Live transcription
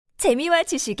재미와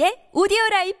지식의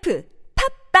오디오라이프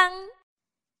팝빵.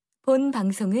 본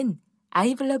방송은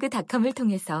iblog.com을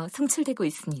통해서 송출되고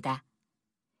있습니다.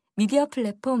 미디어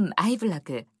플랫폼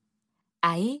iblog,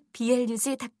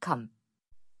 iblog.com.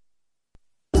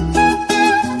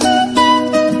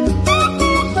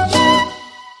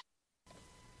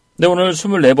 네, 오늘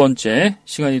 24번째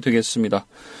시간이 되겠습니다.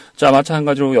 자,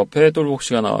 마찬가지로 옆에 똘복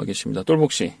씨가 나와 계십니다.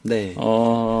 똘복 씨. 네.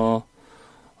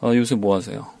 요새 뭐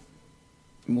하세요?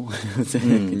 요새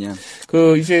그냥.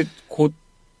 이제 곧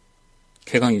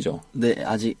개강이죠? 네,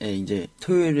 아직, 이제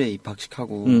토요일에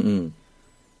입학식하고.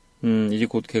 이제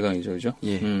곧 개강이죠, 그죠?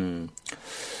 예.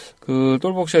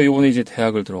 똘복 씨가 요번에 이제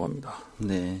대학을 들어갑니다.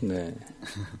 네. 네.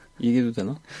 얘기해도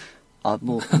되나?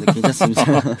 네, 괜찮습니다.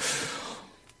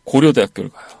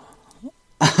 고려대학교를 가요.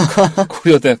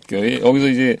 고려대학교. 여기서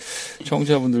이제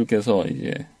청취자분들께서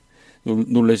이제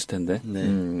놀라실 텐데.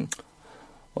 네.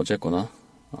 어쨌거나,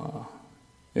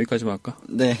 여기까지만 할까?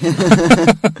 네.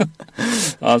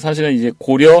 사실은 이제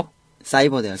고려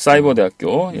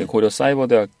사이버대학교. 예, 네. 고려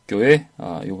사이버대학교에,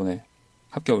 요번에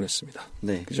합격을 했습니다.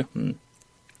 네. 그죠?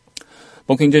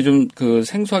 굉장히 좀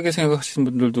생소하게 생각하시는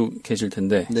분들도 계실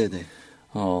텐데. 네네.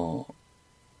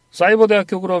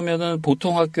 사이버대학교 그러면은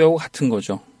보통 학교하고 같은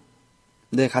거죠.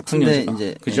 네, 같은데 학년수가.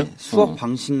 이제 그죠? 수업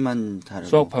방식만 다르고.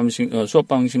 수업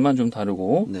방식만 좀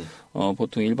다르고. 네.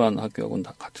 보통 일반 학교하고는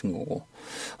다 같은 거고.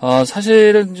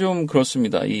 사실은 좀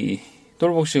그렇습니다. 이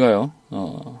똘복 씨가요.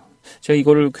 제가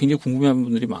이거를 굉장히 궁금해하는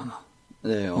분들이 많아.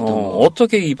 네,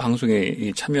 어떻게 이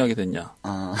방송에 참여하게 됐냐.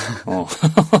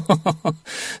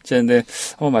 제가 근데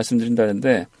한번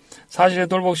말씀드린다는데, 사실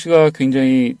똘복 씨가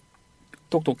굉장히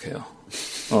똑똑해요.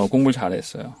 공부를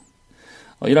잘했어요.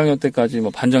 1학년 때까지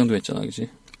반장도 했잖아, 그지?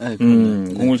 네,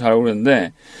 공부를 잘하고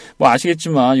그랬는데,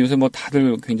 아시겠지만 요새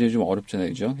다들 굉장히 좀 어렵잖아요,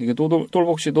 그죠? 이게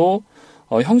똘복 씨도,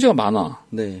 형제가 많아.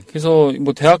 네. 그래서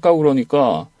대학 가고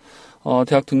그러니까,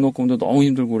 대학 등록금도 너무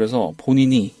힘들고 그래서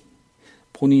본인이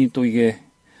또 이게,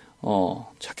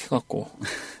 착해갖고,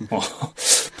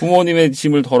 부모님의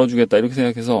짐을 덜어주겠다, 이렇게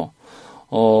생각해서,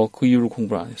 그 이후로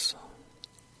공부를 안 했어.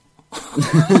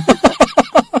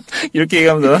 이렇게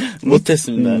얘기하면 되나?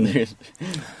 못했습니다. 네.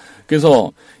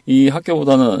 그래서 이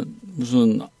학교보다는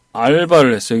무슨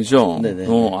알바를 했어요, 그죠? 네네.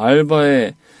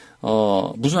 알바에,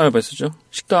 무슨 알바 했었죠?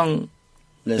 식당.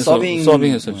 네, 서빙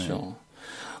했었죠. 네.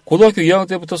 고등학교 2학년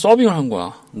때부터 서빙을 한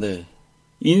거야. 네.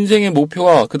 인생의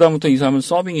목표가 그다음부터 이 사람은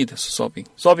서빙이 됐어, 서빙.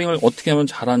 서빙을 어떻게 하면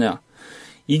잘하냐.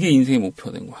 이게 인생의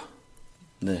목표가 된 거야.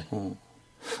 네.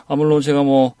 물론 제가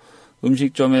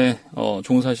음식점에,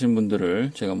 종사하시는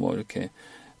분들을 제가 이렇게,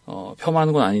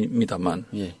 폄하하는 건 아닙니다만.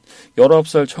 예.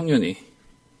 19살 청년이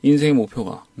인생의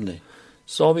목표가. 네.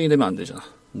 서빙이 되면 안 되잖아.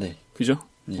 네. 그죠?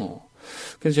 네.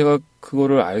 그래서 제가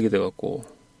그거를 알게 돼갖고,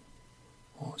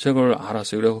 제가 그걸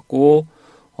알았어요. 그래갖고,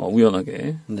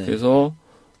 우연하게. 네. 그래서,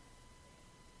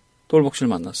 똘복 씨를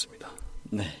만났습니다.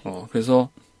 네. 그래서,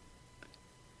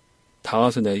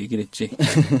 다가서 내가 얘기를 했지.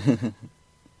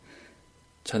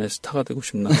 자네 스타가 되고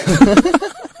싶나?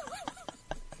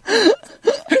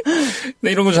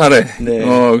 네, 이런 거 잘해. 네.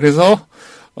 그래서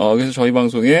저희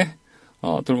방송에,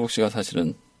 똘복 씨가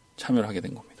사실은 참여를 하게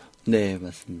된 겁니다. 네,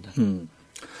 맞습니다.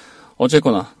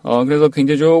 어쨌거나, 그래서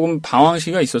굉장히 조금 방황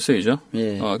시기가 있었어요, 그죠?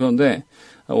 예. 그런데,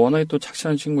 워낙에 또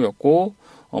착실한 친구였고,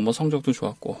 성적도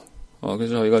좋았고,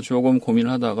 그래서 저희가 조금 고민을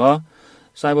하다가,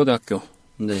 사이버대학교.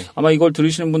 네. 아마 이걸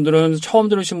들으시는 분들은 처음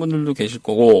들으신 분들도 계실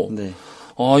거고, 네.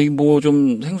 이거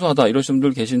좀 생소하다, 이러시는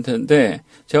분들 계실 텐데,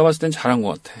 제가 봤을 땐 잘한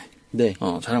것 같아. 네.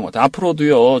 잘한 것 같아.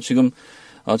 앞으로도요, 지금,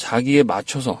 자기에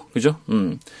맞춰서, 그죠?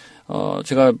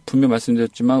 제가 분명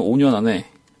말씀드렸지만, 5년 안에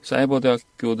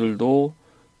사이버대학교들도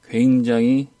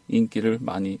굉장히 인기를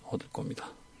많이 얻을 겁니다.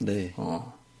 네.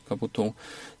 그러니까 보통,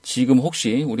 지금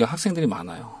혹시 우리가 학생들이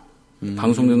많아요.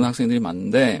 방송 듣는 학생들이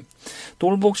많은데,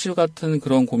 똘복 씨 같은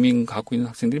그런 고민 갖고 있는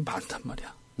학생들이 많단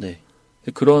말이야. 네.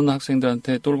 그런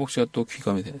학생들한테 똘복 씨가 또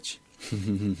귀감이 돼야지.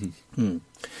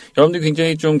 여러분들이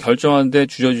굉장히 좀 결정하는데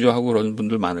주저주저 하고 그런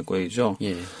분들 많을 거예요, 그죠?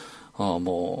 예.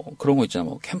 그런 거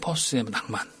있잖아. 캠퍼스의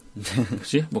낭만.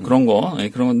 그치? 그런 거. 예,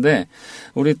 그런 건데,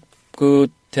 우리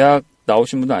대학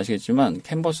나오신 분들 아시겠지만,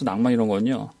 캠퍼스 낭만 이런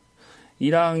거는요,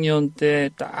 1학년 때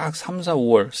딱 3, 4,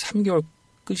 5월, 3개월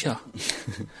끝이야.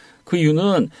 그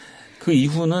이후는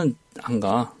안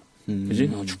가.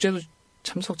 그지? 축제도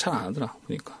참석 잘 안 하더라.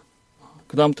 그러니까.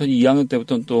 그다음부터 2학년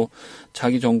때부터는 또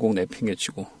자기 전공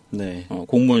내팽개치고. 네.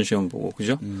 공무원 시험 보고.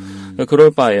 그죠? 그러니까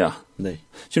그럴 바에야. 네.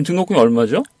 지금 등록금이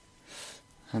얼마죠?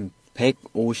 한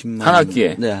 150만 한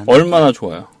학기에. 네. 얼마나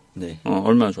좋아요. 네.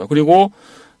 얼마나 좋아. 그리고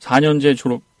 4년제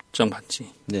졸업장 받지.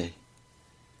 네.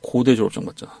 고대 졸업장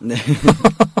받잖아. 네.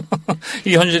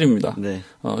 이게 현실입니다. 네.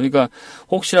 그러니까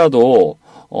혹시라도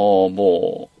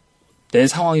내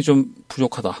상황이 좀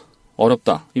부족하다,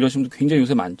 어렵다 이러신 분들 굉장히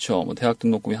요새 많죠. 뭐 대학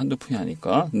등록금이 한두 푼이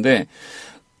아니까. 근데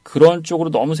그런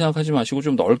쪽으로 너무 생각하지 마시고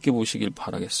좀 넓게 보시길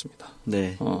바라겠습니다.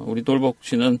 네. 우리 똘복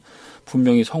씨는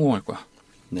분명히 성공할 거야.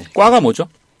 네. 과가 뭐죠?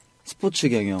 스포츠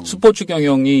경영. 스포츠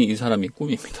경영이 이 사람이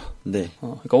꿈입니다. 네.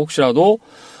 그러니까 혹시라도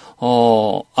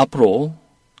앞으로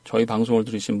저희 방송을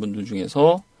들으신 분들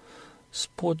중에서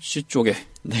스포츠 쪽에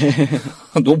네.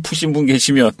 높으신 분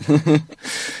계시면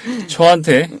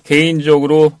저한테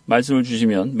개인적으로 말씀을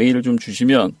주시면, 메일을 좀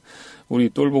주시면 우리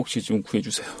똘복 씨 좀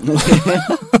구해주세요.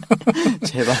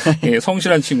 제발. 예,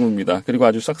 성실한 친구입니다. 그리고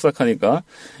아주 싹싹하니까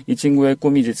이 친구의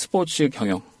꿈이 이제 스포츠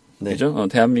경영. 네. 그죠?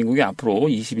 대한민국이 앞으로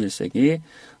 21세기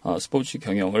스포츠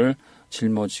경영을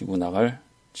짊어지고 나갈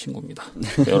친구입니다.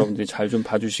 여러분들이 잘 좀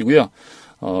봐주시고요.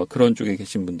 그런 쪽에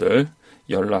계신 분들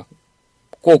연락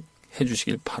꼭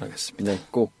해주시길 바라겠습니다. 네,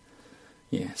 꼭.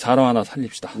 예, 사람 하나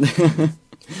살립시다. 네.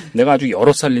 내가 아주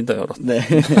여럿 살린다, 여럿. 네.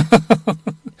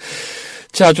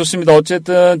 자, 좋습니다.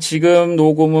 어쨌든 지금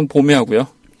녹음은 봄에 하고요.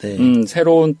 네.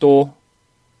 새로운 또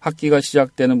학기가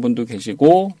시작되는 분도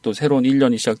계시고 또 새로운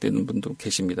 1년이 시작되는 분도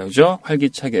계십니다. 그죠?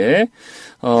 활기차게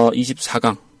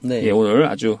 24강. 네. 예, 오늘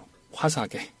아주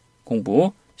화사하게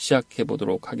공부 시작해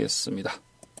보도록 하겠습니다.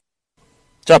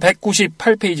 자,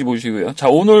 198페이지 보시고요. 자,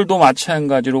 오늘도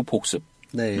마찬가지로 복습.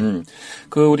 네.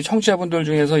 우리 청취자분들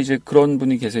중에서 이제 그런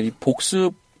분이 계세요. 이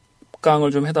복습 강을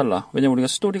좀 해달라. 왜냐면 우리가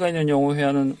스토리가 있는 영어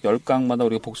회화는 10강마다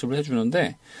우리가 복습을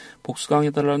해주는데, 복습강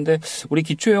해달라는데, 우리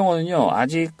기초 영어는요,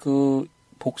 아직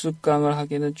복습강을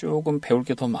하기에는 조금 배울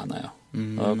게 더 많아요.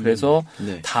 그래서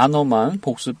네. 단어만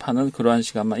복습하는 그러한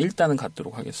시간만 일단은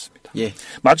갖도록 하겠습니다. 예.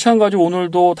 마찬가지로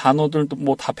오늘도 단어들도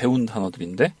뭐 다 배운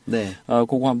단어들인데, 네.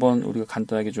 그거 한번 우리가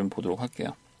간단하게 좀 보도록 할게요.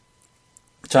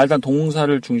 자, 일단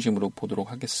동사를 중심으로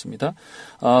보도록 하겠습니다.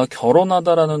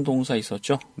 결혼하다라는 동사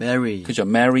있었죠? marry. 그죠?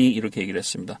 marry 이렇게 얘기를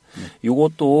했습니다.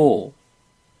 요것도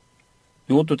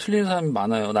틀리는 사람이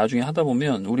많아요. 나중에 하다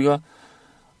보면 우리가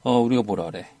뭐라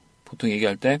그래? 보통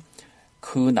얘기할 때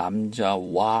그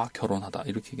남자와 결혼하다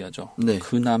이렇게 얘기하죠. 네.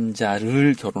 그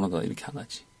남자를 결혼하다 이렇게 안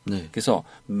하지. 네. 그래서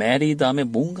marry 다음에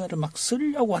뭔가를 막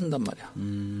쓰려고 한단 말이야.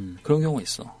 그런 경우가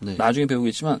있어. 네. 나중에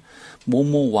배우겠지만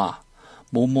뭐뭐와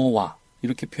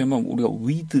이렇게 표현하면 우리가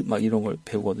with 막 이런 걸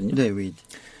배우거든요. 네, with.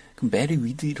 그럼 marry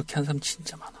with 이렇게 하는 사람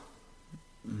진짜 많아.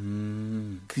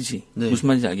 그지? 네. 무슨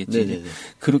말인지 알겠지? 네네네.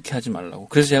 그렇게 하지 말라고.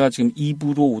 그래서 제가 지금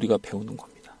입으로 우리가 배우는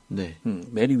겁니다. 네.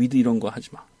 marry with 이런 거 하지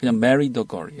마. 그냥 marry the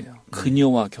girl이에요.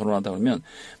 그녀와 결혼하다 그러면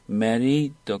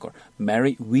marry the girl,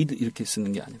 marry with 이렇게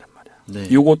쓰는 게 아니란 말이야.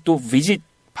 네. 요것도 visit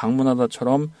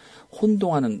방문하다처럼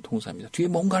혼동하는 동사입니다. 뒤에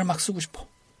뭔가를 막 쓰고 싶어.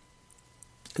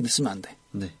 근데 쓰면 안 돼.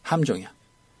 네. 함정이야.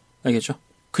 알겠죠?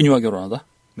 그녀와 결혼하다.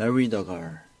 marry the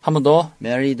girl. 한 번 더.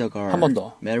 marry the girl. 한 번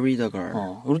더. marry the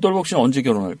girl. 우리 똘복 씨는 언제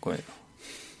결혼할 거예요?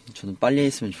 저는 빨리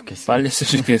했으면 좋겠어요. 빨리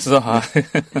했으면 좋겠어.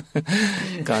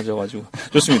 까져가지고.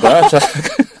 좋습니다.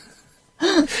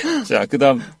 자, 그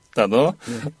다음 단어,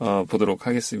 보도록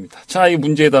하겠습니다. 자, 이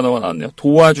문제의 단어가 나왔네요.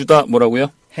 도와주다, 뭐라고요?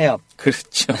 help.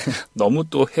 그렇죠. 너무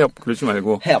또 help, 그러지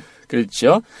말고. help.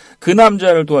 그렇죠. 그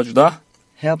남자를 도와주다.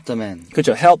 help the man.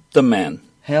 그렇죠. help the man.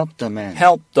 help the man.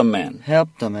 help the man. help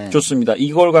the man. 좋습니다.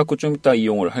 이걸 갖고 좀 이따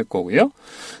이용을 할 거고요.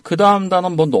 그 다음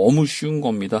단어는 뭐 너무 쉬운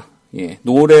겁니다. 예,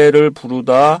 노래를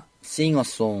부르다. sing a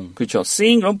song. 그렇죠.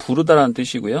 sing 그럼 부르다라는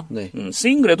뜻이고요. 네.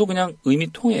 sing 그래도 그냥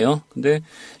의미 통해요. 근데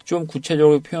좀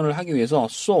구체적으로 표현을 하기 위해서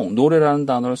song, 노래라는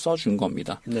단어를 써준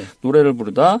겁니다. 네. 노래를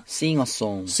부르다. sing a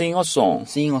song. sing a song.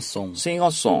 sing a song. sing a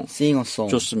song. sing a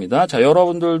song. 좋습니다. 자,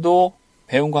 여러분들도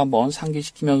배운 거 한번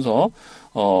상기시키면서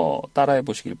따라해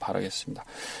보시길 바라겠습니다.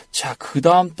 자, 그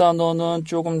다음 단어는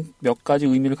조금 몇 가지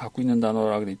의미를 갖고 있는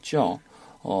단어라 그랬죠.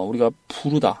 우리가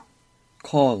부르다.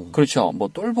 call. 그렇죠. 뭐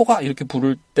똘보가 이렇게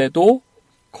부를 때도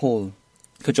call.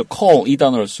 그렇죠. call 이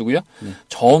단어를 쓰고요. 네.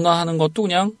 전화하는 것도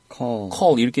그냥 call.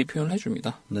 call 이렇게 표현을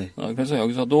해줍니다. 네. 그래서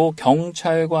여기서도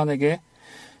경찰관에게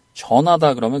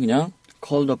전하다 그러면 그냥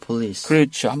call the police.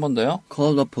 그렇죠. 한 번 더요.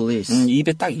 call the police.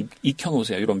 입에 딱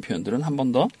익혀놓으세요. 이런 표현들은 한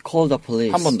번 더. call the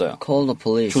police. 한 번 더요. call the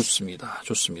police. 좋습니다.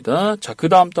 좋습니다. 자, 그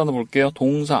다음 단어 볼게요.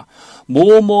 동사.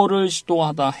 뭐뭐를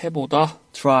시도하다, 해보다.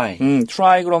 try.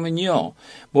 try 그러면요.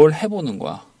 뭘 해보는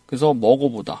거야. 그래서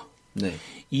먹어보다. 네.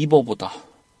 입어보다.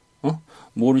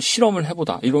 뭘 실험을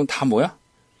해보다. 이런 다 뭐야?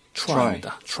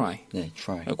 try입니다. try. 네,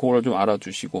 try. 그걸 좀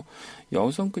알아두시고.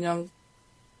 여기선 그냥,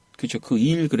 그쵸. 그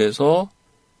일, 그래서.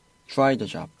 try the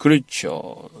job.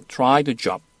 그렇죠. try the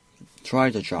job.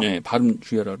 Try the job. 네, 발음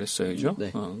주의하라 그랬어요. 그죠?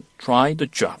 네. Try the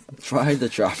job. Try the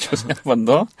job. 한 번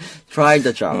더. Try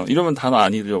the job. 이러면 단어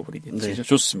안 잃어버리겠지. 네. 그죠?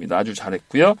 좋습니다. 아주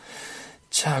잘했고요.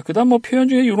 자, 그 다음 뭐 표현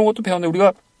중에 이런 것도 배웠네.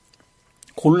 우리가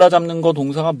골라 잡는 거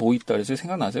동사가 뭐 있다 그래서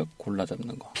생각나세요? 골라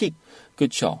잡는 거. Pick.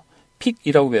 그렇죠.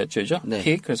 픽이라고 배웠죠. 그죠? 네.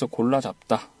 픽. 그래서 골라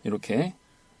잡다. 이렇게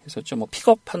했었죠. 뭐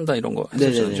픽업한다 이런 거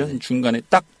했었죠. 네네네. 그죠? 중간에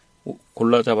딱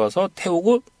골라 잡아서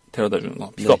태우고 데려다 주는 거.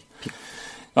 픽업. 네. 픽.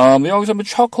 여기서 뭐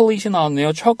초콜릿이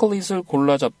나왔네요. 초콜릿을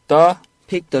골라 잡다.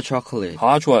 Pick the chocolate.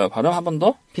 아, 좋아요. 발음 한 번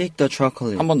더. Pick the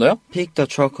chocolate. 한 번 더요. Pick the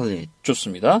chocolate.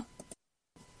 좋습니다.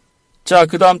 자,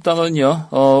 그 다음 단어는요.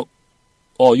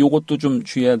 요것도 좀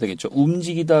주의해야 되겠죠.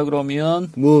 움직이다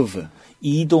그러면 Move.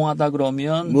 이동하다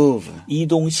그러면 Move.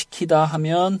 이동시키다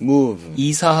하면 Move.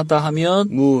 이사하다 하면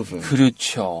Move.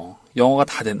 그렇죠. 영어가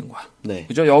다 되는 거야. 네.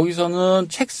 그죠? 여기서는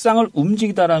책상을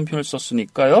움직이다라는 표현을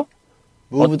썼으니까요.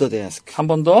 Move the desk. 한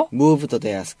번 더. Move the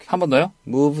desk. 한 번 더요.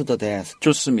 Move the desk.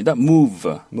 좋습니다.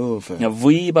 move. Move. 그냥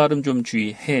V 발음 좀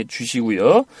주의해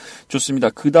주시고요. 좋습니다.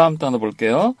 그 다음 단어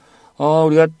볼게요.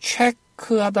 우리가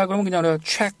체크하다 그러면 그냥 우리가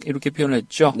check 이렇게 표현을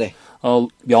했죠. 네.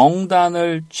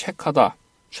 명단을 체크하다.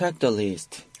 Check the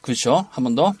list. 그렇죠. 한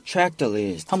번 더. Check the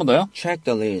list. 한 번 더요. Check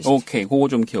the list. 오케이. 그거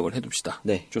좀 기억을 해둡시다.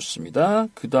 네. 좋습니다.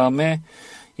 그 다음에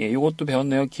이것도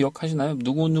배웠네요. 기억하시나요?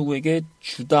 누구누구에게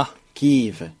주다.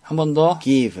 Give. 한 번 더.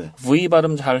 Give. V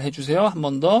발음 잘 해주세요. 한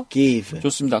번 더. Give.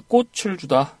 좋습니다. 꽃을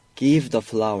주다. Give the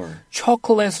flower.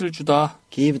 초콜릿을 주다.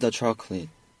 Give the chocolate.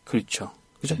 그렇죠.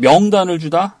 그렇죠. 명단을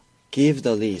주다. Give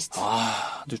the list.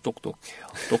 아, 아주 똑똑해요.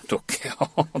 똑똑해요.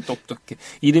 똑똑해.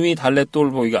 이름이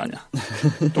달래똘보이가 아니야.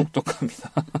 똑똑합니다.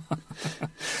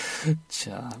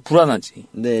 자, 불안하지.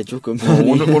 네, 조금 많이.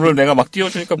 오늘 내가 막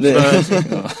띄워주니까 불안하지.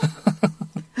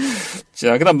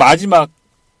 자, 그 다음 마지막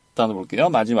단어 볼게요.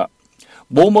 마지막.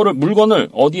 물건을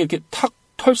어디에 이렇게 탁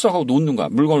털썩하고 놓는 거야.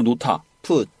 물건을 놓다.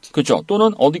 Put. 그렇죠.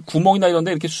 또는 어디 구멍이나 이런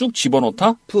데 이렇게 쑥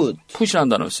집어넣다. Put. 푸시라는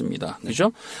단어를 씁니다.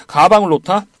 그렇죠? 가방을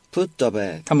놓다. Put the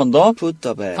bag. 한 번 더. Put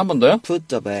the bag. 한 번 더요. Put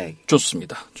the bag.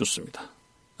 좋습니다. 좋습니다.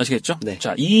 아시겠죠? 네.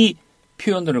 자, 이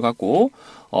표현들을 갖고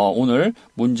오늘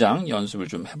문장 연습을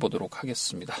좀 해보도록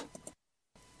하겠습니다.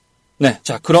 네,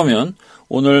 자 그러면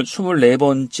오늘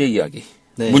 24번째 이야기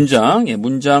네.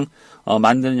 문장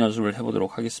만드는 연습을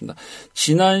해보도록 하겠습니다.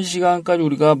 지난 시간까지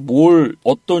우리가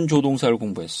어떤 조동사를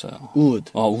공부했어요?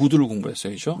 Would. would를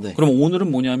공부했어요, 그렇죠? 네. 그럼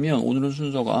오늘은 뭐냐면 오늘은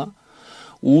순서가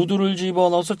would를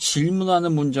집어넣어서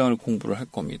질문하는 문장을 공부를 할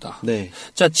겁니다. 네.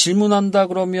 자, 질문한다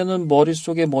그러면은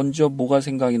머릿속에 먼저 뭐가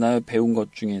생각이 나요? 배운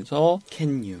것 중에서.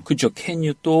 Can you? 그죠. can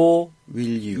you 또,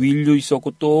 Will you? will you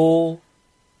있었고 또,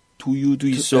 do you도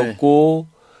있었고,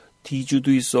 did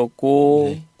you도 있었고,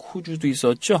 네. could you도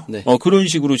있었죠? 네. 그런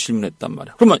식으로 질문했단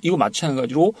말이야. 그러면 이거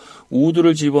마찬가지로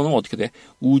would를 집어넣으면 어떻게 돼?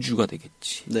 would you가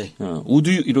되겠지. 네. would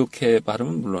you 이렇게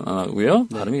발음은 물론 안 하고요.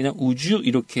 네. 발음이 그냥 would you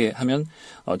이렇게 하면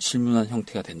질문한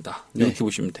형태가 된다. 이렇게 네.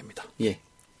 보시면 됩니다. 예.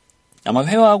 아마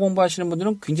회화 공부하시는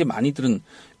분들은 굉장히 많이 들은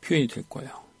표현이 될 거예요.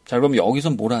 자, 그럼 여기서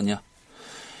뭘 하냐?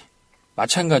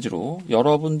 마찬가지로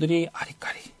여러분들이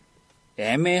아리까리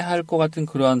애매할 것 같은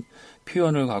그러한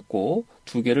표현을 갖고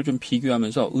두 개를 좀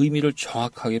비교하면서 의미를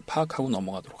정확하게 파악하고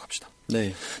넘어가도록 합시다.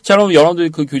 네. 자, 그럼 여러분들이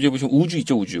그 교재 보시면 우주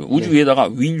있죠, 우주. 우주 네. 위에다가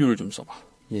will you를 좀 써봐.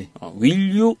 예.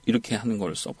 will you 이렇게 하는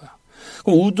걸 써봐요.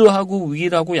 그럼 would하고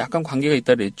will하고 약간 관계가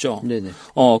있다 그랬죠? 네네.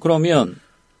 그러면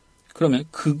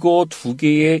그거 두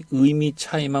개의 의미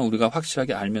차이만 우리가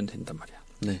확실하게 알면 된단 말이야.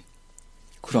 네.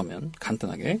 그러면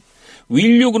간단하게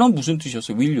will you 그럼 무슨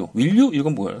뜻이었어요? will you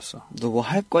이건 뭐였어? 너 뭐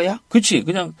할 거야? 그렇지.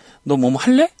 그냥 너 뭐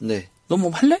할래? 네. 너 뭐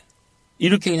할래?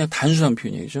 이렇게 그냥 단순한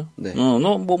표현이죠. 네. 너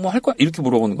뭐 할 거야? 이렇게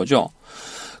물어보는 거죠.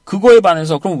 그거에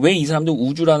반해서 그럼 왜 이 사람들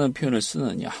우주라는 표현을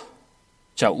쓰느냐?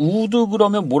 자, would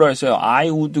그러면 뭐라 했어요? I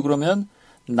would 그러면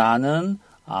나는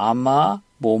아마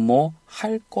뭐뭐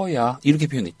할 거야. 이렇게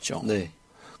표현했죠. 네.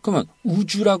 그러면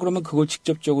우주라 그러면 그걸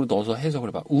직접적으로 넣어서 해석을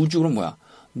해봐. 우주 그럼 뭐야?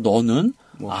 너는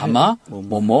뭐 아마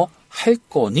뭐뭐 할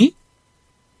거니?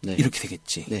 네. 이렇게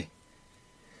되겠지. 네.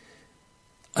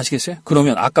 아시겠어요?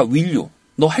 그러면 아까 will you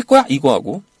너 할 거야?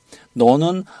 이거하고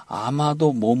너는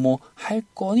아마도 뭐뭐 할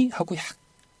거니? 하고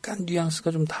약간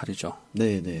뉘앙스가 좀 다르죠.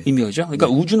 네네. 의미가죠. 그러니까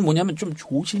우주는 뭐냐면 좀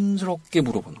조심스럽게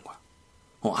물어보는 거야.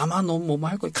 아마 너 뭐뭐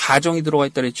할 거야. 가정이 들어가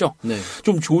있다 그랬죠? 네.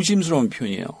 좀 조심스러운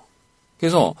표현이에요.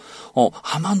 그래서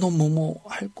아마 너 뭐뭐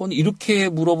할 거니? 이렇게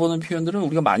물어보는 표현들은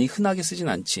우리가 많이 흔하게 쓰진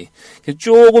않지.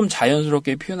 조금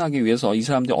자연스럽게 표현하기 위해서 이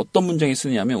사람들이 어떤 문장에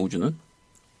쓰느냐면 우주는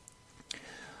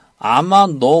아마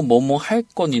너 뭐뭐 할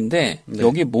거니인데 네.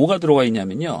 여기에 뭐가 들어가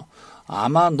있냐면요.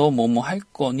 아마 너 뭐뭐 할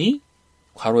거니?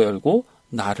 괄호 열고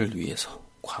나를 위해서.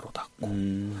 괄호 닫고.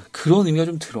 그런 의미가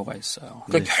좀 들어가 있어요.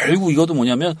 그러니까 네. 결국 이것도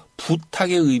뭐냐면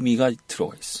부탁의 의미가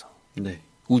들어가 있어. 네.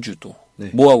 우주도.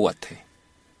 네. 뭐하고 같아?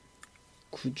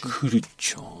 구주.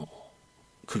 그렇죠.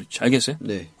 그렇죠. 알겠어요?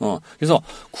 네. 그래서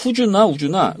쿠주나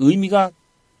우주나 의미가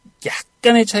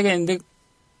약간의 차이가 있는데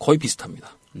거의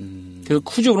비슷합니다. 그래서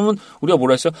쿠주 그러면 우리가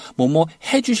뭐라 했어요? 뭐뭐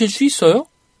해주실 수 있어요?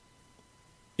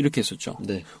 이렇게 했었죠.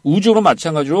 네. 우주로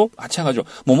마찬가지로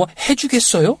뭐뭐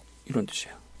해주겠어요? 이런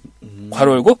뜻이에요.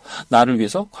 괄호 열고 나를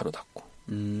위해서 괄호 닫고.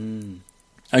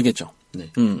 알겠죠? 네.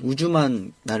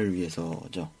 우주만 나를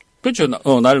위해서죠. 그렇죠.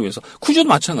 나를 위해서. 쿠주도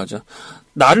마찬가지야.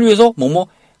 나를 위해서 뭐뭐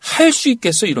할 수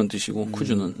있겠어? 이런 뜻이고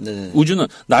쿠주는. 네네. 우주는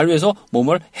나를 위해서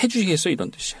뭐뭘 해주시겠어?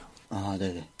 이런 뜻이에요. 아,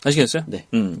 네네. 아시겠어요? 네.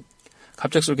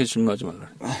 갑작스럽게 질문하지 말라.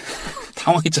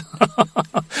 당황했잖아.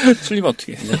 틀리면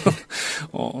어떻게 해. 네.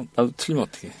 나도 틀리면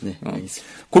어떻게 해. 네,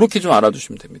 알겠습니다. 그렇게 좀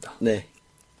알아두시면 됩니다. 네.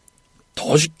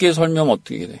 더 쉽게 설명하면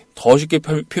어떻게 돼? 더 쉽게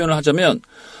표현을 하자면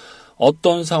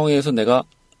어떤 상황에서 내가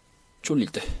쫄릴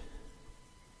때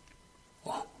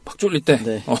막 쫄릴 때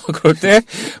네. 그럴 때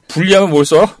분리하면 뭘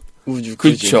써? 우주.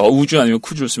 그렇죠. 우주 아니면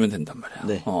쿠주를 쓰면 된단 말이야.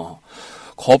 네.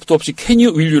 겁도 없이 can you,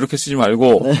 will you 이렇게 쓰지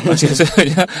말고 아시겠어요?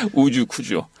 그냥 우주,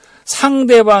 쿠주.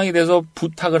 상대방에 대해서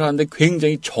부탁을 하는데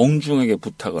굉장히 정중하게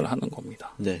부탁을 하는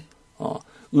겁니다. 네.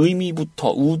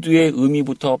 의미부터 우주의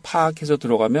의미부터 파악해서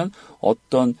들어가면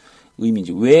어떤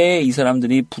의미인지 왜 이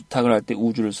사람들이 부탁을 할 때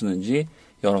우주를 쓰는지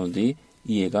여러분들이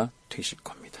이해가 되실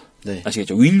겁니다. 네.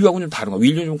 아시겠죠? 윌류하고는 좀 다른 거야.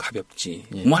 윌류는 좀 가볍지.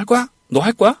 예. 뭐 할 거야? 너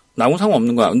할 거야? 나하고는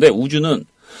상관없는 거야. 근데 우주는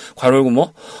괄호 열고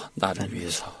뭐 나를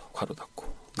위해서 괄호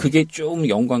닫고. 그게 좀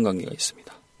연관관계가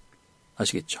있습니다.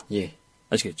 아시겠죠? 예.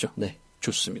 아시겠죠? 네.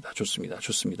 좋습니다.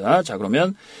 자,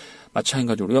 그러면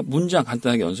마찬가지로 우리가 문장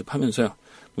간단하게 연습하면서요.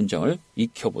 문장을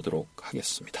익혀보도록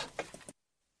하겠습니다.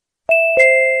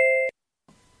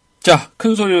 자,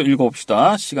 큰 소리로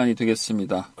읽어봅시다. 시간이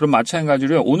되겠습니다. 그럼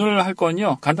마찬가지로요. 오늘 할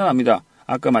건요. 간단합니다.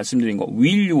 아까 말씀드린 거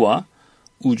윌유와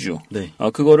우주. 네.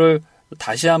 그거를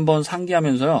다시 한번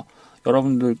상기하면서요.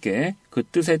 여러분들께 그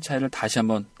뜻의 차이를 다시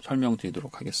한번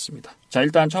설명드리도록 하겠습니다. 자,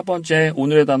 일단 첫 번째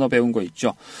오늘의 단어 배운 거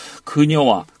있죠.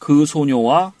 그녀와 그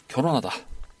소녀와 결혼하다.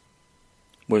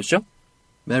 뭐였죠?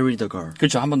 Marry the girl.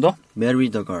 그렇죠. 한 번 더. Marry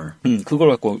the girl. 그걸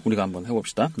갖고 우리가 한번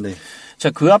해봅시다. 네.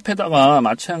 자, 그 앞에다가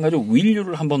마찬가지로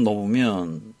will유를 한번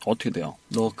넣어보면 어떻게 돼요?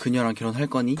 너 그녀랑 결혼할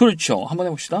거니? 그렇죠. 한번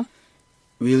해봅시다.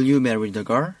 Will you marry the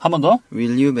girl? 한 번 더.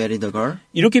 Will you marry the girl?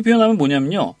 이렇게 표현하면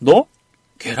뭐냐면요. 너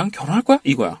걔랑 결혼할 거야?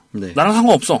 이거야. 네. 나랑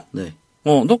상관없어. 네.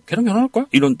 너 걔랑 결혼할 거야?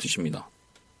 이런 뜻입니다.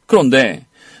 그런데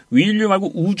will you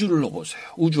말고 우주를 넣어보세요.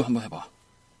 우주 한번 해봐.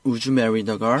 Would you marry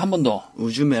the girl? 한 번 더.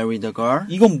 Would you marry the girl?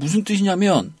 이건 무슨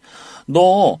뜻이냐면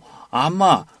너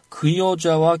아마 그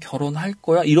여자와 결혼할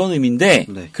거야 이런 의미인데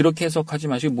네. 그렇게 해석하지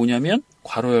마시고 뭐냐면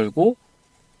괄호 열고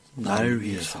나를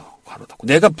위해서. 괄호 닫고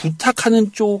내가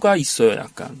부탁하는 쪼가 있어요.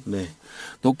 약간 네.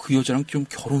 너 그 여자랑 좀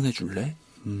결혼해 줄래?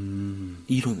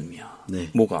 이런 의미야. 네.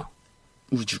 뭐가?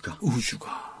 우주가.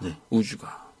 네.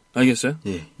 우주가. 알겠어요?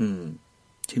 예.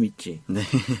 재밌지? 네.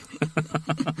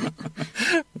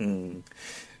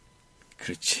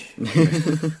 그렇지.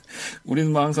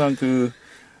 우리는 뭐 항상 그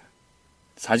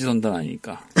사지선단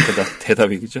아니니까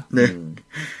대답이 그죠? 네.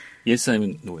 예스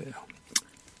아니면 노예요.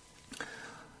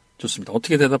 좋습니다.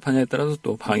 어떻게 대답하냐에 따라서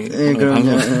또 방송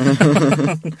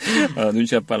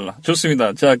눈치가 빨라.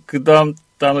 좋습니다. 자, 그다음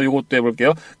단어 요것도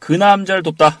해볼게요. 그 남자를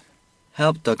돕다.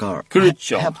 Help the girl.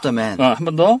 그렇죠. Help the man. 한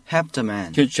번 더. Help the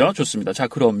man. 그렇죠. 좋습니다. 자,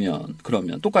 그러면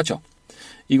똑같죠.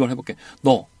 이걸 해볼게.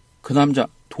 너 그 남자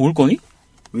도울 거니?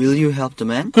 Will you help the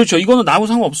man? 그렇죠. 이거는 나하고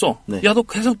상관없어. 네. 야, 너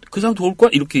그 사람 도울 거야?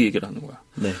 이렇게 얘기를 하는 거야.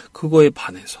 네. 그거에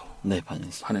반해서. 네,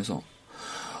 반해서.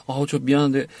 저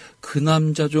미안한데 그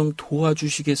남자 좀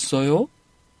도와주시겠어요?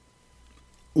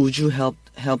 Would you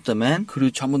help the man?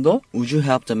 그렇죠. 한 번 더. Would you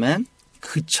help the man?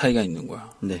 그 차이가 있는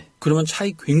거야. 네. 그러면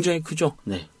차이 굉장히 크죠?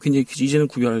 네. 굉장히 크지. 이제는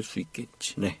구별할 수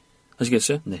있겠지. 네.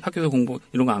 아시겠어요? 네. 학교에서 공부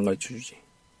이런 거 안 가르쳐 주지.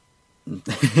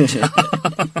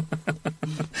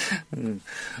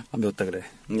 안 배웠다 그래.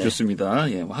 네. 좋습니다.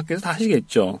 예, 뭐 학교에서 다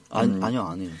하시겠죠. 아니요,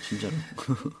 안 해요. 진짜로.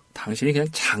 당신이 그냥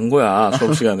잔 거야,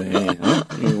 수업 시간에.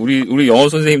 우리 영어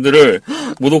선생님들을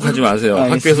모독하지 마세요.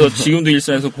 알겠습니다. 학교에서 지금도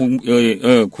일선에서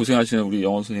고생하시는 우리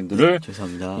영어 선생님들을.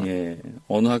 죄송합니다. 예,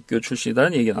 어느 학교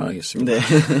출신이라는 얘기는 안 하겠습니다. 네.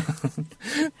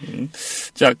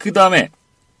 자, 그 다음에,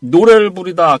 노래를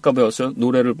부르다, 아까 배웠어요?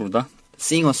 노래를 부르다.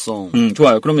 Sing a song.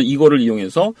 좋아요. 그러면 이거를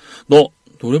이용해서, 너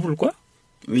노래 부를 거야?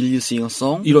 Will you sing a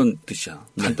song? 이런 뜻이야.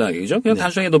 네. 간단하게, 그죠? 그냥 네.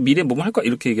 단순하게 너 미래에 뭐뭐 할 거야?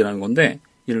 이렇게 얘기를 하는 건데,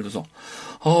 예를 들어서,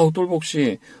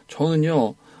 똘복씨,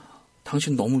 저는요,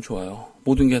 당신 너무 좋아요.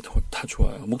 모든 게 다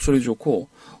좋아요. 목소리 좋고,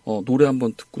 노래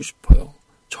한번 듣고 싶어요.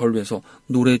 절 위해서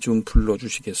노래 좀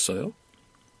불러주시겠어요?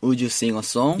 Would you sing a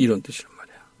song? 이런 뜻이란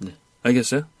말이야. 네.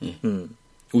 알겠어요? 예.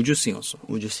 Would you sing a song?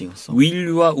 Would you sing a song?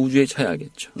 will와 would의 차이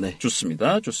알겠죠? 네.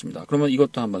 좋습니다. 좋습니다. 그러면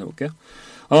이것도 한번 해볼게요.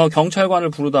 경찰관을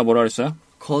부르다 뭐라 그랬어요?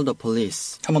 Call the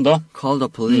police. 한 번 더. Call the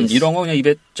police. 이런 거 그냥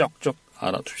입에 쩍쩍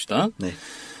알아둡시다. 네.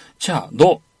 자,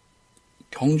 너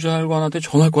경찰관한테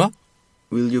전화할 거야?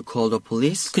 Will you call the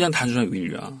police? 그냥 단순한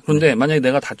will야. 그런데 만약에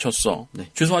내가 다쳤어. 네.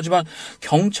 죄송하지만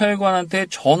경찰관한테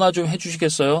전화 좀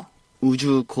해주시겠어요? Would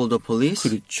you call the police?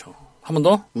 그렇죠. 한 번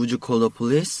더. Would you call the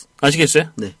police?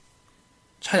 아시겠어요? 네.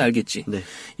 차이 알겠지? 네.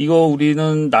 이거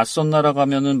우리는 낯선 나라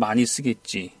가면은 많이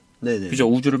쓰겠지. 네네.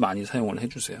 그죠? 우주를 많이 사용을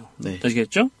해주세요. 네.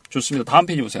 아시겠죠? 좋습니다. 다음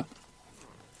페이지 보세요.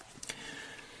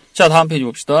 자, 다음 페이지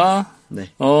봅시다.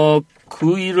 네.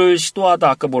 그 일을 시도하다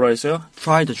아까 뭐라 했어요?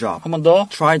 Try the job. 한 번 더.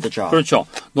 Try the job. 그렇죠.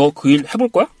 너 그 일 해볼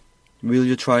거야? Will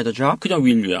you try the job? 그냥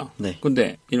will야. 네.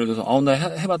 근데 예를 들어서 나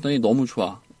해봤더니 너무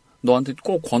좋아. 너한테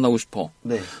꼭 권하고 싶어.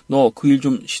 네. 너 그 일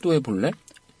좀 시도해 볼래?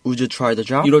 Would you try the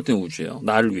job? 이럴 땐 우주예요.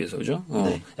 나를 위해서, 그죠?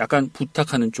 네. 약간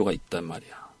부탁하는 쪼가 있단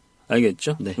말이야.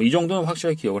 알겠죠? 네. 이 정도는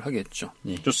확실하게 기억을 하겠죠.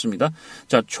 네. 좋습니다.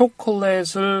 자,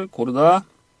 초콜릿을 고르다.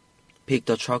 Pick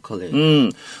the chocolate.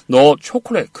 너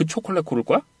그 초콜릿 고를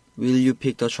거야? Will you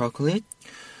pick the chocolate?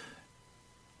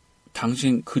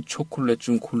 당신 그 초콜릿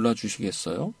좀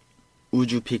골라주시겠어요?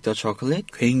 Would you pick the chocolate?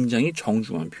 굉장히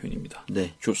정중한 표현입니다.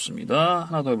 네. 좋습니다.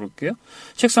 하나 더 해볼게요.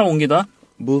 책상 옮기다.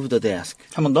 Move the desk.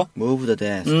 한 번 더. Move the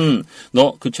desk.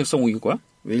 너 그 책상 옮길 거야?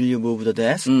 Will you move the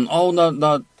desk?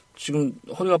 나 지금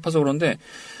허리가 아파서 그런데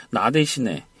나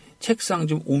대신에 책상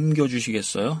좀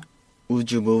옮겨주시겠어요?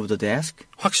 Would you move the desk?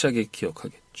 확실하게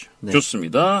기억하겠죠. 네.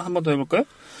 좋습니다. 한 번 더 해볼까요?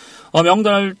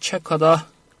 명단을 체크하다.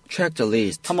 Check the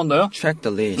list. 한 번 더요? Check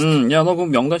the list. 야, 너 그럼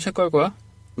명단 체크할 거야?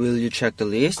 Will you check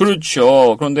the list?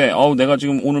 그렇죠. 그런데 내가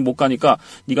지금 오늘 못 가니까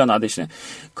네가 나 대신에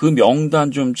그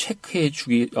명단 좀 체크해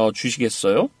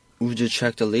주시겠어요? Would you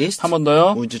check the list? 한 번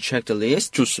더요? Would you check the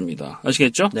list? 좋습니다.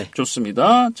 아시겠죠? 네.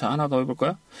 좋습니다. 자, 하나 더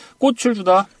해볼까요? 꽃을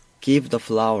주다. Give the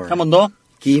flower. 한 번 더.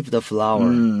 Give the flower.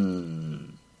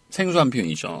 생소한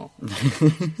표현이죠.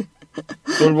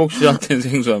 똘복 씨한테는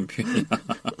생소한 표현이야.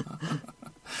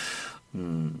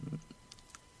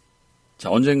 자,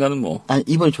 언젠가는 뭐.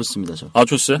 이번에 좋습니다, 저.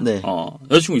 좋았어요? 네.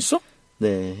 여자친구 있어?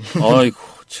 네. 아이고,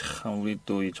 참, 우리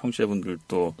또 이 청취자분들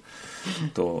참,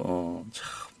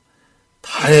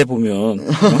 다 해보면.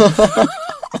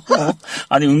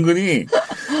 아니, 은근히,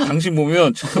 당신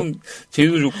보면 참,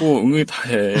 제주도 좋고, 은근히 다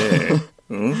해.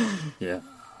 응? 야.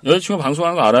 여자친구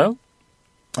방송하는 거 알아요?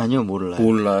 아니요, 몰라요.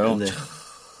 몰라요? 네. 참,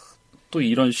 또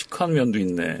이런 시크한 면도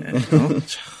있네.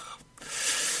 참.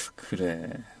 그래.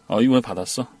 이번에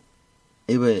받았어?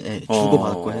 이번에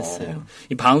주고받고 했어요.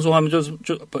 이 방송하면서,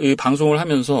 이 방송을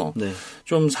하면서, 네.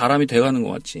 좀 사람이 돼가는 것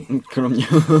같지? 그럼요.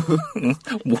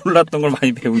 몰랐던 걸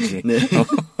많이 배우지? 네.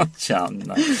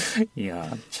 참나.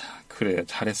 이야, 참, 그래,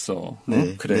 잘했어.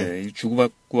 네. 그래, 네.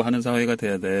 주고받고 하는 사회가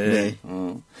돼야 돼.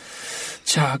 네.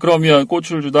 자, 그러면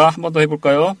꽃을 주다 한 번 더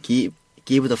해볼까요?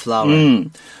 Give the flower.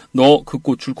 너 그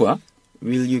꽃 줄 거야?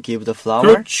 Will you give the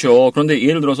flower? 그렇죠. 그런데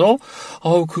예를 들어서,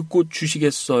 그 꽃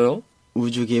주시겠어요?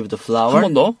 Would you give the flower? 한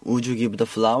번 더. Would you give the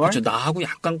flower? 그렇죠. 나하고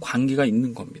약간 관계가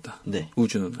있는 겁니다. 네.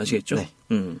 우주는. 아시겠죠? 네.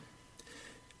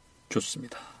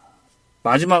 좋습니다.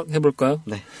 마지막 해볼까요?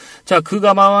 네. 자, 그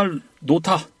가방을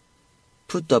놓다.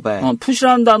 Put the bag.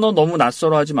 푸시라는 단어 너무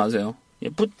낯설어 하지 마세요.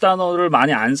 put 단어를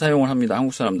많이 안 사용을 합니다.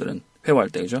 한국 사람들은.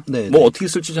 회화할 때, 그죠? 네, 뭐 네. 어떻게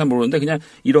쓸지 잘 모르는데 그냥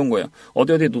이런 거예요.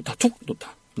 어디 놓다, 툭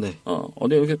놓다. 네.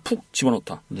 어디 이렇게 푹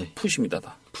집어넣다. 네. 푸십니다,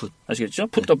 다. Put. 아시겠죠?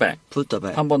 put the bag. Put the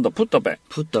bag. 한 번 더 put the bag.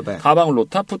 Put the bag. 가방을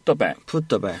놓다, put the bag. Put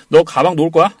the bag. 너 가방 놓을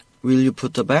거야? Will you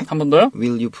put the bag? 한 번 더요?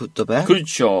 Will you put the bag?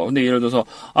 그렇죠. 근데 예를 들어서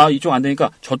이쪽 안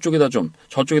되니까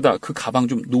저쪽에다 그 가방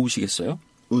좀 놓으시겠어요?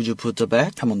 Would you put the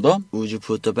bag? 한 번 더. Would you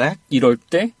put the bag? 이럴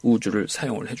때 우주를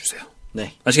사용을 해주세요.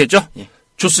 네. 아시겠죠? 예.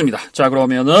 좋습니다. 자,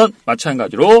 그러면은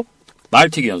마찬가지로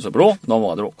말티기 연습으로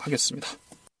넘어가도록 하겠습니다.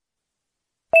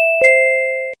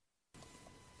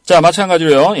 자,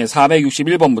 마찬가지로요.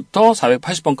 461번부터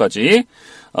 480번까지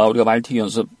우리가 말티기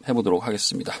연습 해보도록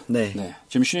하겠습니다. 네.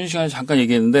 지금 쉬는 시간에 잠깐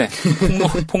얘기했는데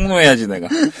폭로해야지 내가.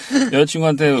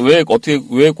 여자친구한테 왜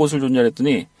꽃을 줬냐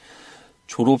했더니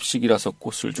졸업식이라서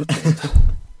꽃을 줬답니다.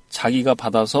 자기가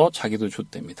받아서 자기도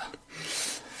줬답니다.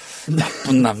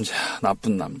 나쁜 남자.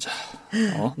 나쁜 남자.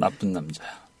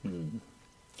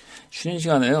 쉬는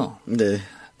시간에요. 네.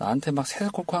 나한테 막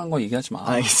새콤콤 하는 거 얘기하지 마.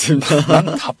 알겠습니다.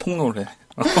 난 다 폭로를 해.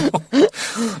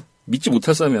 믿지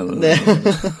못할 사람이면. 네.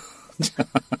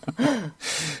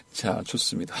 자,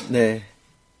 좋습니다. 네.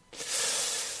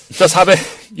 자,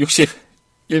 461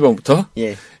 1번부터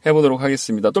예. 해보도록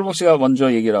하겠습니다. 똘복 씨가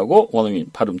먼저 얘기를 하고 원어민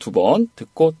발음 2번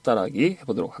듣고 따라하기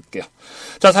해보도록 할게요.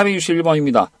 자,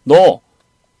 461번입니다. 너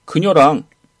그녀랑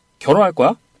결혼할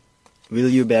거야? Will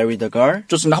you marry the girl?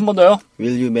 좋습니다. 한 번 더요.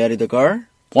 Will you marry the girl?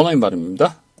 원어민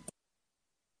발음입니다.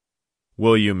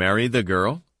 Will you marry the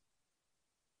girl?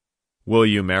 Will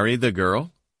you marry the girl?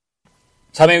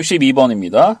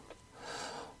 462번입니다.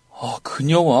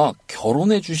 그녀와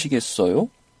결혼해 주시겠어요?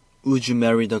 Would you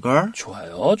marry the girl?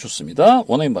 좋아요. 좋습니다.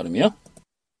 원어민 발음이요.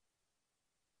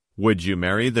 Would you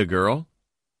marry the girl?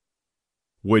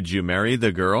 Would you marry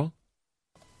the girl?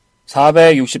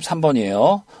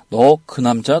 463번이에요. 너 그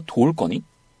남자 도울 거니?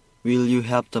 Will you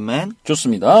help the man?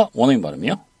 좋습니다. 원어민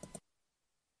발음이요.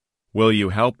 Will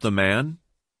you help the man?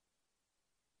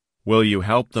 Will you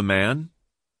help the man?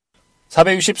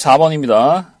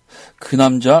 464번입니다. 그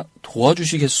남자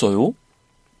도와주시겠어요?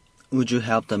 Would you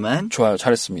help the man? 좋아요.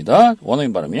 잘했습니다.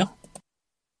 원어민 발음이요.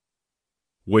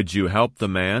 Would you help the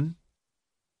man?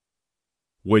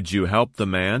 Would you help the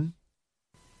man?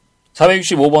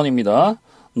 465번입니다.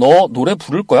 너 노래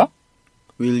부를 거야?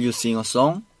 Will you sing a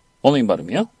song? 원어민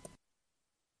발음이요.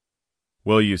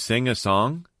 Will you sing a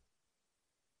song?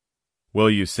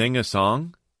 Will you sing a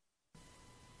song?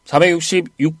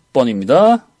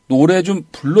 466번입니다. 노래 좀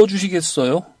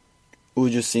불러주시겠어요?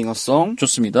 Would you sing a song?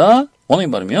 좋습니다.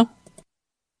 원어민 발음이요.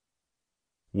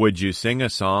 Would you sing a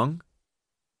song?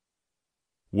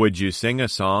 Would you sing a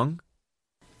song?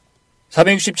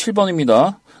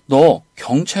 467번입니다. 너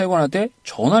경찰관한테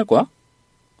전화할 거야?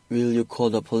 Will you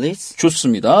call the police?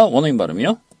 좋습니다. 원어민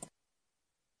발음이요.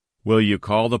 Will you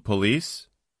call the police?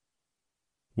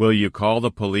 Will you call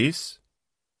the police?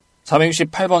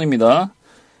 468번입니다.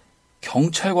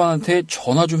 경찰관한테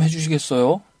전화 좀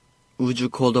해주시겠어요? Would you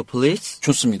call the police?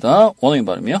 좋습니다. 원어민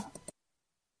발음이요.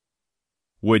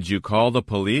 Would you call the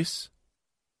police?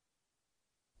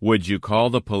 Would you call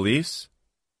the police?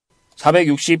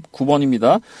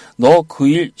 469번입니다. 너 그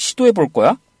일 시도해 볼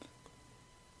거야?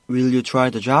 Will you try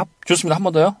the job? 좋습니다. 한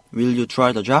번 더요. Will you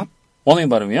try the job? 원어민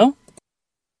발음이요.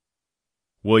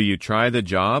 Will you try the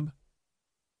job?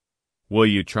 Will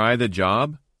you try the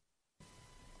job?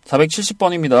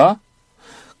 470번입니다.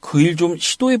 그 일 좀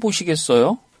시도해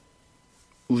보시겠어요?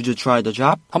 Would you try the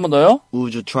job? 한 번 더요.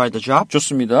 Would you try the job?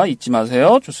 좋습니다. 잊지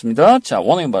마세요. 좋습니다. 자,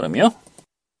 원어민 발음이요.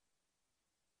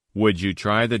 Would you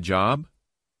try the job?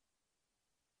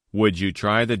 Would you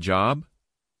try the job?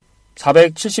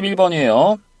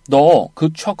 471번이에요. 너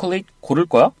그 초콜릿 고를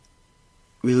거야?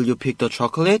 Will you pick the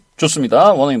chocolate?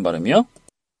 좋습니다. 원어민 발음이요.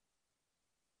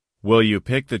 Will you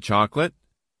pick the chocolate?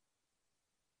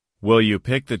 Will you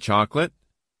pick the chocolate?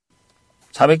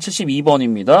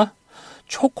 472번입니다.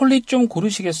 초콜릿 좀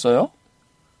고르시겠어요?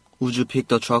 Would you pick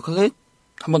the chocolate?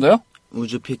 한 번 더요.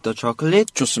 Would you pick the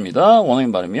chocolate? 좋습니다.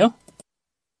 원어민 발음이요.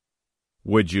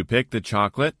 Would you pick the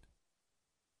chocolate?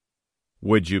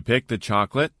 Would you pick the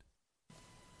chocolate?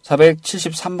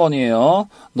 473번이에요.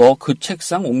 너 그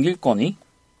책상 옮길 거니?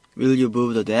 Will you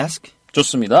move the desk?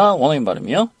 좋습니다. 원어민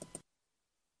발음이요.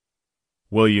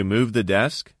 Will you move the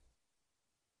desk?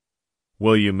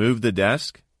 Will you move the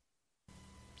desk?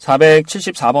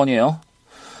 474번이에요.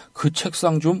 그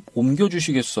책상 좀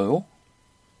옮겨주시겠어요?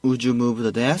 Would you move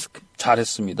the desk?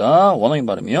 잘했습니다. 원어민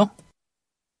발음이요.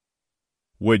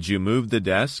 Would you move the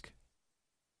desk?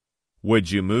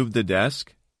 Would you move the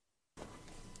desk?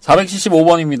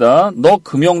 475번입니다. 너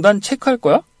금영단 체크할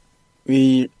거야?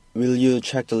 Will you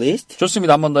check the list?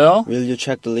 좋습니다. 한 번 더요. Will you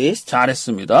check the list?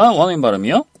 잘했습니다. 원어민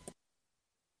발음이요.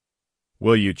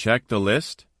 Will you check the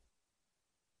list?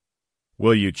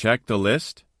 Will you check the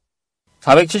list?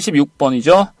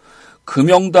 476번이죠.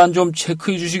 금영단 좀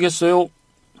체크해 주시겠어요?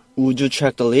 Would you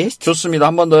check the list? 좋습니다.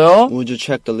 한 번 더요. Would you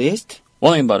check the list?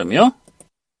 원어민 발음이요.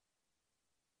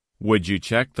 Would you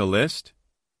check the list?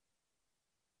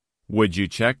 Would you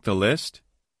check the list?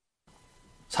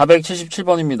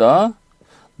 477번입니다.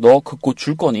 너 그 꽃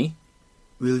줄 거니?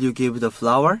 Will you give the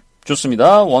flower?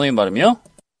 좋습니다. 원어민 발음이요.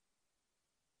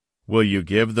 Will you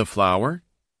give the flower?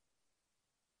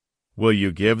 Will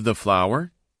you give the flower?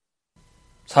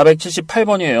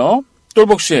 478번이에요.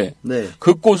 똘복씨, 네.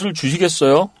 그 꽃을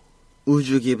주시겠어요?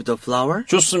 Would you give the flower?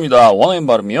 좋습니다. 원어민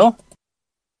발음이요.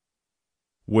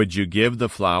 Would you give the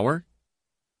flower?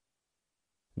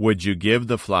 Would you give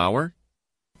the flower?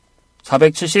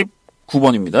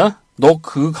 479번입니다. 너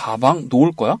그 가방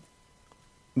놓을 거야?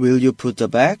 Will you put the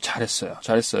bag? 잘했어요.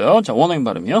 잘했어요. 자, 원어민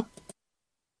발음이요.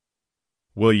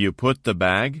 Will you put the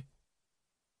bag?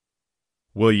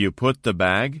 Will you put the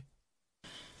bag?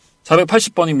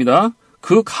 480번입니다.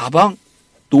 그 가방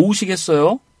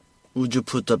놓으시겠어요? Would you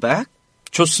put the bag?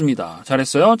 좋습니다.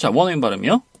 잘했어요. 자, 원어민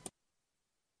발음이요.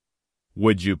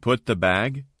 Would you put the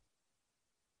bag?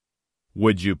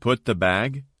 Would you put the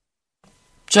bag?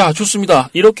 자, 좋습니다.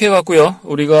 이렇게 해갖고요.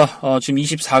 우리가 지금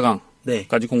 24강까지 네.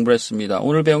 공부를 했습니다.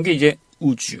 오늘 배운 게 이제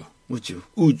우주. 우주.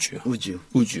 우주. 우주.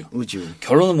 우주. 우주.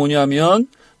 결론은 뭐냐면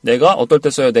내가 어떨 때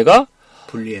써요? 내가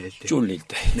분리할 때. 쫄릴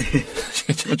때.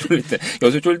 쫄릴 때.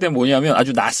 여기서 쫄릴 때 뭐냐면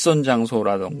아주 낯선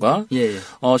장소라던가, 예.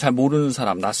 잘 모르는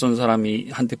사람, 낯선 사람이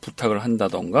한테 부탁을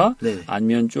한다던가, 네.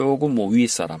 아니면 조금 뭐 위에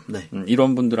사람, 네.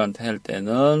 이런 분들한테 할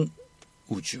때는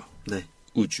우주. 네.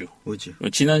 우주. 우주.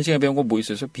 지난 시간에 배운 거 뭐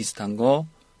있었어요? 비슷한 거?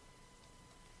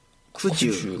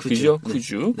 쿠주. 그죠? 네.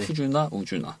 쿠주. 네. 쿠주나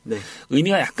우주나. 네.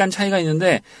 의미가 약간 차이가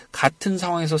있는데 같은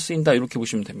상황에서 쓰인다 이렇게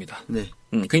보시면 됩니다. 네.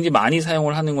 굉장히 많이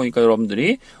사용을 하는 거니까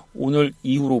여러분들이 오늘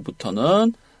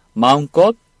이후로부터는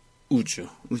마음껏 우주,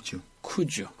 우주.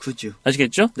 쿠주. 쿠주.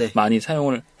 아시겠죠? 네. 많이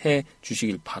사용을 해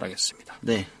주시길 바라겠습니다.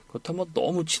 네. 그렇다면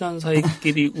너무 친한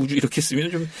사이끼리 우주 이렇게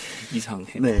쓰면 좀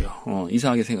이상해 네. 보여.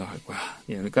 이상하게 생각할 거야.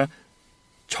 예, 그러니까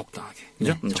적당하게.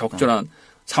 그죠? 네, 적절한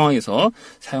상황에서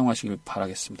사용하시길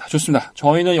바라겠습니다. 좋습니다.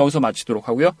 저희는 여기서 마치도록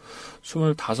하고요.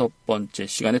 25번째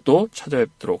시간에 또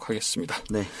찾아뵙도록 하겠습니다.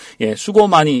 네. 예, 수고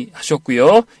많이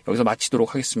하셨고요. 여기서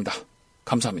마치도록 하겠습니다.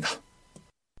 감사합니다.